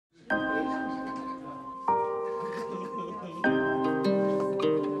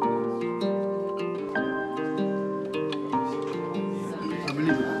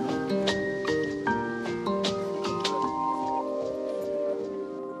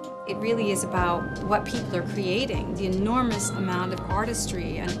It really is about what people are creating, the enormous amount of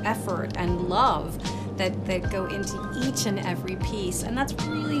artistry and effort and love that go into each and every piece, and that's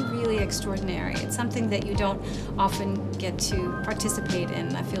really, really extraordinary. It's something that you don't often get to participate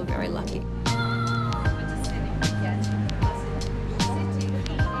in. I feel very lucky.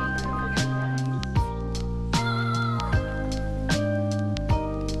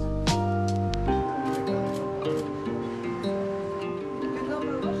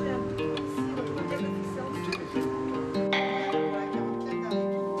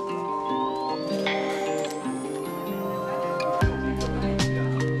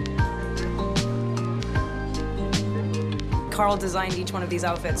 Carl designed each one of these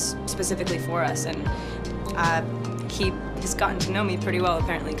outfits specifically for us, and he's gotten to know me pretty well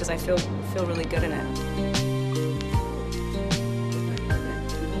apparently, because I feel really good in it.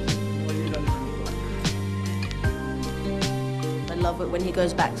 I love it when he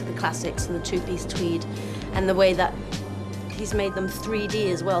goes back to the classics and the two-piece tweed, and the way that he's made them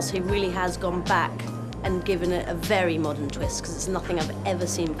 3D as well, so he really has gone back and given it a very modern twist, because it's nothing I've ever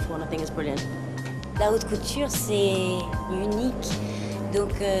seen before, and I think it's brilliant. La haute couture, c'est unique,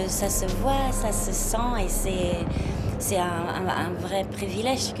 donc ça se voit, ça se sent, et c'est un vrai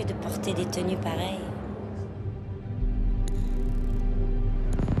privilège que de porter des tenues pareilles.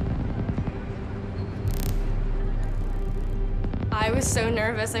 I was so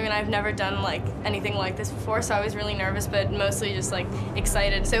nervous. I mean, I've never done anything like this before, so I was really nervous, but mostly just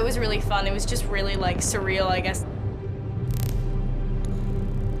excited. So it was really fun. It was just really surreal, I guess.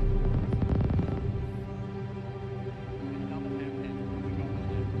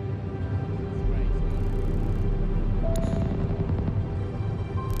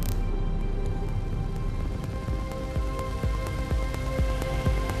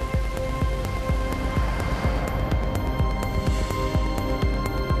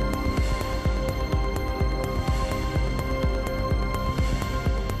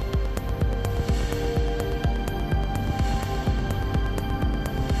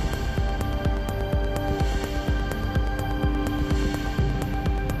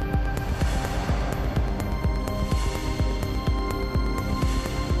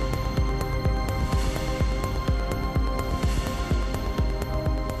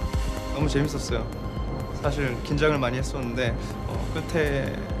 너무 재밌었어요. 사실 긴장을 많이 했었는데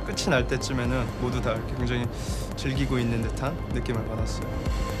끝이 날 때쯤에는 모두 다 이렇게 굉장히 즐기고 있는 듯한 느낌을 받았어요.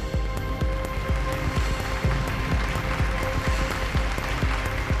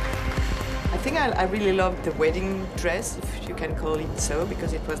 I think I really loved the wedding dress, if you can call it so,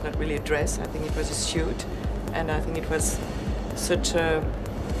 because it was not really a dress. I think it was a suit, and I think it was such an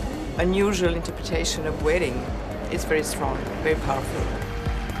unusual interpretation of wedding. It's very strong, very powerful.